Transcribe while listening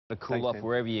To cool Thanks, off man.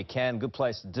 wherever you can. Good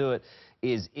place to do it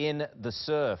is in the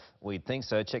surf. We'd think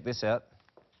so. Check this out.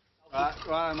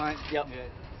 Right, mate. Yep. Yeah,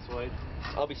 sweet.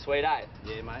 I'll be sweet, eh?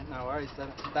 Yeah, mate, no worries. They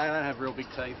don't have real big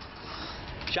teeth.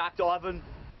 Shark diving.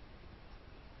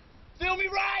 Feel me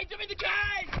rage! I'm in the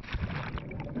cage!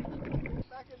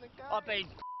 Back in the cage. I've been...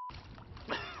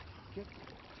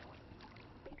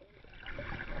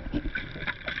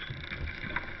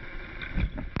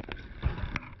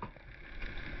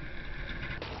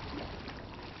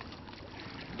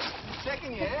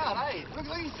 Checking you out, eh? Look,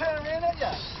 he's turning around at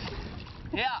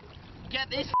you. Yeah, get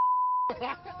this.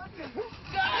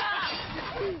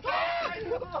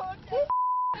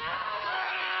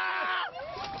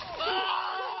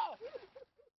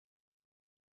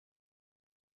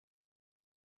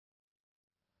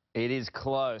 It is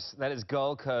close. That is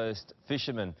Gold Coast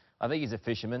fisherman. I think he's a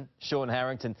fisherman. Sean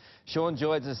Harrington. Sean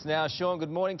joins us now. Sean,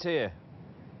 good morning to you.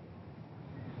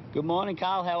 Good morning,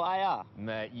 Carl. How are ya?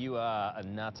 Mate, you are a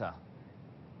nutter.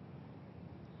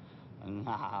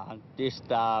 Nah,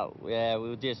 yeah,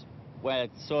 well,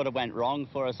 it sort of went wrong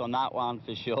for us on that one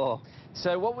for sure.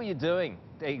 So what were you doing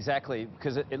exactly?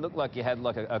 Because it looked like you had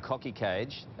like a cocky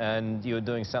cage and you were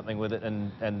doing something with it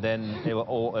and then it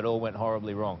all went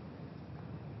horribly wrong.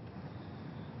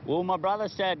 Well, my brother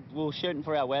said we were shooting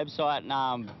for our website,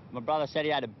 and my brother said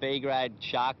he had a B-grade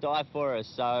shark dive for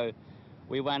us, so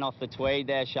we went off the Tweed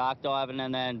there shark diving,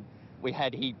 and then we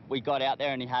got out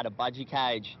there and he had a budgie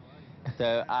cage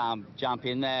to jump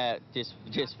in there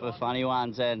just for funny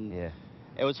ones, and yeah.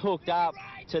 It was hooked up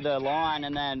to the line,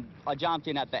 and then I jumped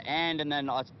in at the end, and then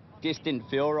I just didn't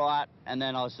feel right, and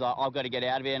then I was like, I've got to get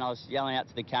out of here, and I was yelling out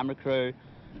to the camera crew,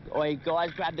 "Oi,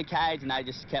 guys, grab the cage," and they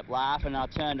just kept laughing, and I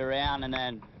turned around, and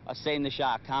then I seen the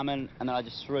shark coming, and then I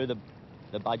just threw the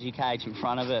budgie cage in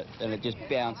front of it, and it just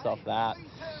bounced off that.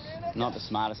 Not the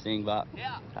smartest thing, but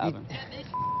happened.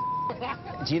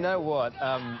 Do you know what?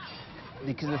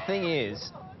 Because the thing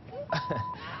is,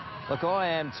 look, I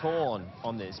am torn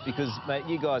on this because, mate,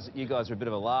 you guys are a bit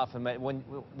of a laugh, and mate,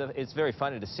 it's very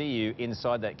funny to see you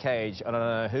inside that cage. I don't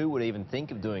know who would even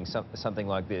think of doing something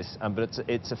like this, but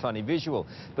it's a funny visual.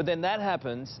 But then that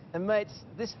happens, and mates,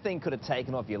 this thing could have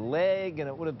taken off your leg, and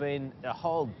it would have been a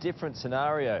whole different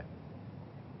scenario.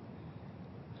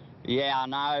 Yeah, I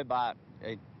know, but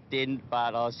it didn't.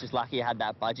 But I was just lucky I had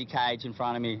that budgie cage in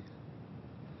front of me.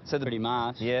 So pretty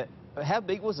much. Yeah. How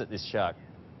big was it, this shark?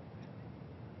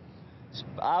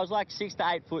 I was like 6 to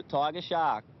 8 foot tiger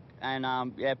shark,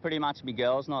 and yeah, pretty much my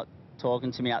girl's not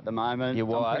talking to me at the moment. Your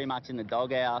wife? I'm pretty much in the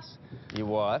doghouse. Your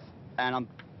wife? And I'm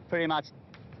pretty much,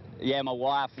 yeah, my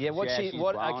wife. Yeah, she's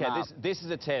blown okay, up. this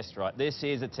is a test, right? This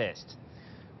is a test.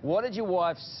 What did your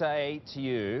wife say to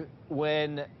you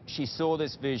when she saw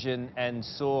this vision and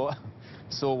saw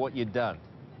what you'd done?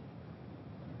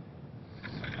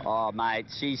 Oh, mate,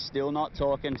 she's still not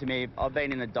talking to me. I've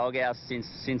been in the doghouse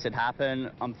since it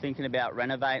happened. I'm thinking about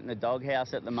renovating the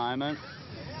doghouse at the moment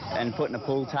and putting a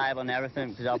pool table and everything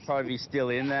because I'll probably be still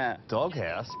in there.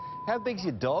 Doghouse? How big's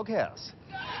your doghouse?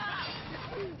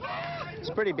 It's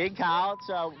pretty big, Carl.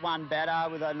 It's one better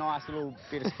with a nice little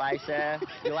bit of space there.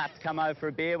 You'll have to come over for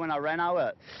a beer when I reno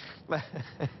it.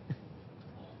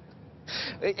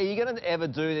 Are you going to ever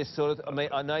do this sort of... I mean,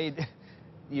 I know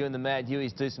you and the Mad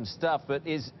Hueys do some stuff, but are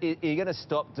you going to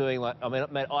stop doing like... I mean,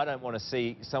 mate, I don't want to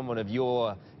see someone of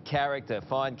your character,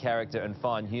 fine character and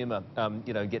fine humour,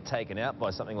 you know, get taken out by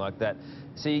something like that.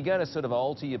 So you're going to sort of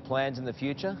alter your plans in the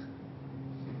future?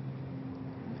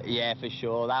 Yeah, for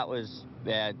sure. That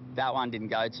one didn't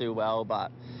go too well,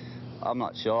 but I'm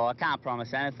not sure. I can't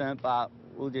promise anything, but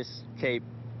we'll just keep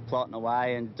plotting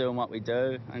away and doing what we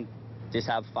do and just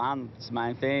have fun. It's the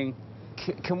main thing.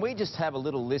 Can we just have a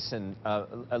little listen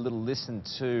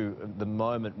to the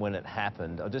moment when it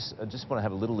happened? I just want to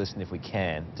have a little listen if we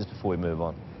can, just before we move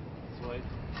on. Sweet.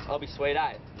 I'll be sweet,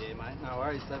 eh? Yeah, mate, no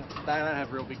worries. They don't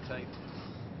have real big teeth.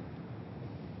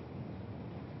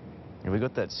 Have we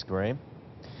got that scream?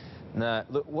 No,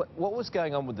 look, what was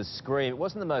going on with the scream? It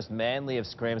wasn't the most manly of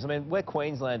screams. I mean, we're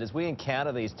Queenslanders. We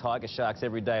encounter these tiger sharks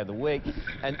every day of the week,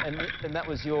 and that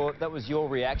was your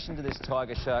reaction to this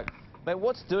tiger shark. Mate,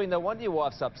 what's doing? No wonder your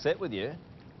wife's upset with you.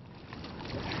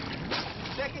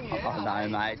 Checking you Oh, out.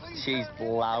 no, mate. She's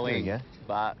blowing. There you go.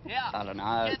 But I don't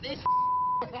know. Get this.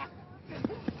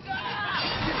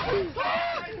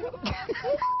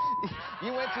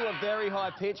 You went to a very high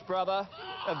pitch, brother.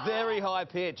 A very high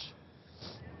pitch.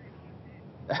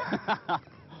 I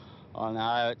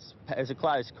know, it's a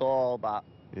close call, but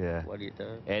yeah. What do you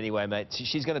do? Anyway, mate,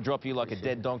 she's going to drop you like a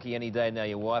dead donkey any day now,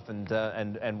 your wife, and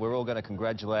we're all going to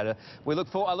congratulate her.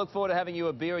 I look forward to having you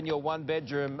a beer in your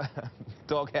one-bedroom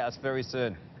doghouse very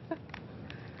soon.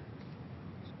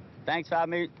 Thanks for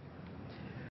having me.